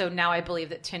 Yeah. So now I believe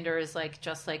that Tinder is like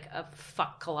just like a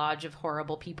fuck collage of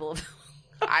horrible people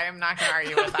I am not going to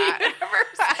argue with that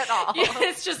at all. Yeah,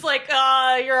 it's just like,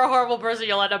 you're a horrible person.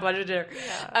 You'll end up on dinner.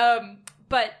 Yeah.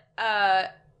 But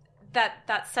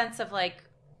that sense of like,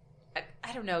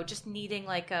 I don't know, just needing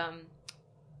like a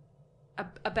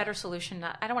better solution.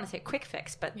 I don't want to say a quick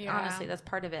fix, but honestly, that's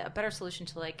part of it. A better solution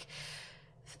to like,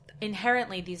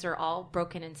 inherently, these are all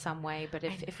broken in some way. But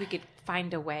if we could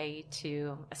find a way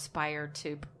to aspire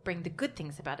to bring the good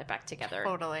things about it back together.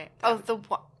 Totally.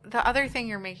 The other thing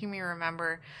you're making me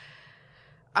remember,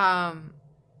 I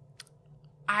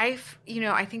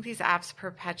think these apps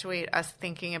perpetuate us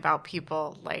thinking about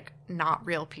people like not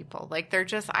real people. Like they're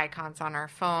just icons on our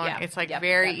phone. Yeah. It's like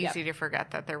very easy to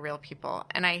forget that they're real people.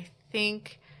 And I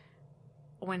think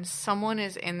when someone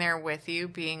is in there with you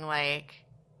being like,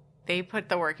 they put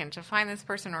the work in to find this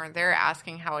person or they're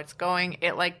asking how it's going,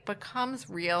 it like becomes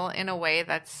real in a way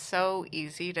that's so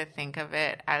easy to think of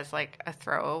it as like a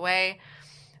throwaway.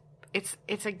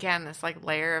 It's again, this like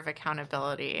layer of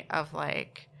accountability of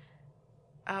like,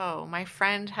 oh, my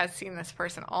friend has seen this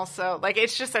person also. Like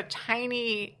it's just a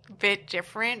tiny bit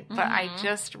different, but I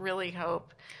just really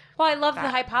hope. Well, I love the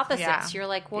hypothesis. Yeah. You're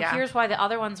like, well, here's why the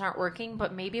other ones aren't working,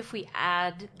 but maybe if we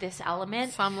add this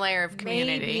element, some layer of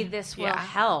community, maybe this will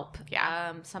help.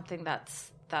 Yeah. Something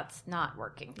that's not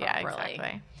working properly. Yeah,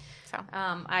 exactly. So,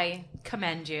 I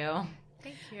commend you.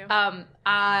 Thank you.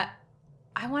 I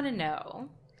want to know,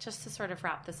 just to sort of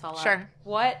wrap this all up,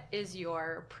 what is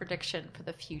your prediction for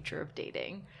the future of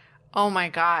dating? Oh my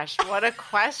gosh, what a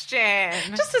question.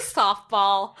 Just a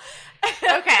softball.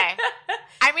 Okay.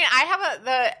 I mean,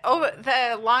 I have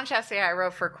the launch essay I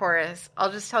wrote for Chorus.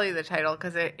 I'll just tell you the title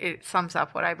because it sums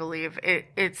up what I believe.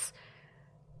 It's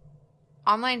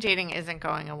online dating isn't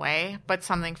going away, but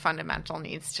something fundamental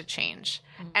needs to change.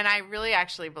 Mm-hmm. And I really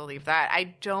actually believe that.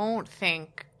 I don't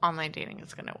think online dating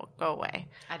is going to go away.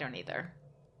 I don't either.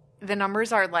 The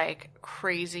numbers are like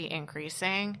crazy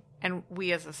increasing, and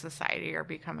we as a society are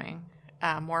becoming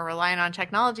more reliant on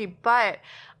technology. But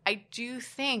I do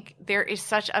think there is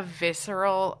such a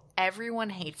visceral, everyone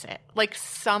hates it. Like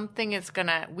something is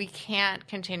we can't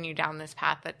continue down this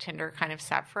path that Tinder kind of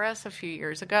set for us a few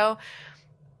years ago.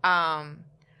 I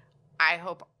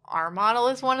hope our model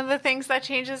is one of the things that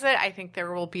changes it. I think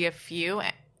there will be a few.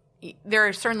 There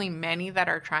are certainly many that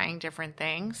are trying different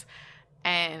things.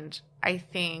 And I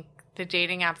think the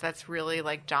dating app that's really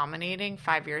like dominating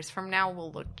 5 years from now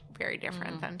will look very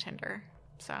different than Tinder.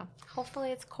 So hopefully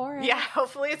it's Chorus. Yeah,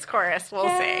 hopefully it's Chorus. We'll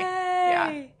see.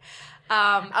 Yeah.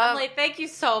 Emily, thank you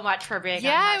so much for being on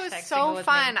Yeah, it was so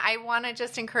fun. I want to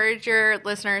just encourage your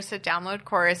listeners to download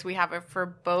Chorus. We have it for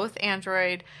both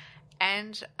Android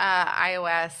and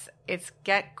iOS. It's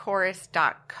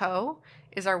getchorus.co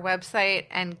is our website,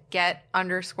 and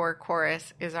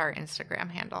get_chorus is our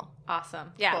Instagram handle.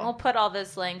 Awesome. Yeah, cool. We'll put all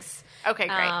those links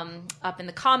up in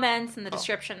the comments and the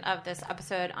description of this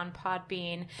episode on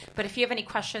Podbean. But if you have any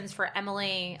questions for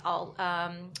Emily, I'll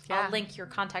link your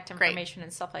contact information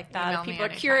and stuff like that. Email if people are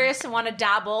curious and want to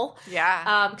dabble.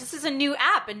 Yeah. This is a new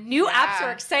app, and new apps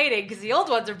are exciting because the old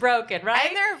ones are broken, right?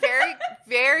 And there are very,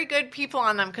 very good people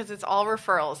on them because it's all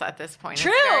referrals at this point.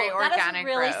 True. It's very organic that is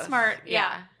really growth. Smart.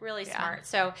 Yeah. Really smart.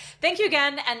 So thank you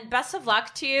again, and best of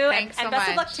luck to you. Thanks and so best much.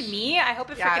 of luck to me. I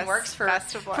hope it freaking works for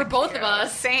both of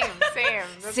us. Same.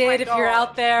 Sid, if you're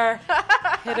out there,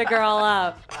 hit a girl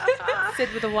up.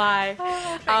 Sid with a Y.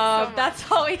 So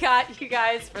that's all we got, you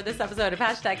guys, for this episode of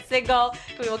 #Single.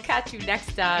 We will catch you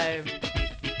next time.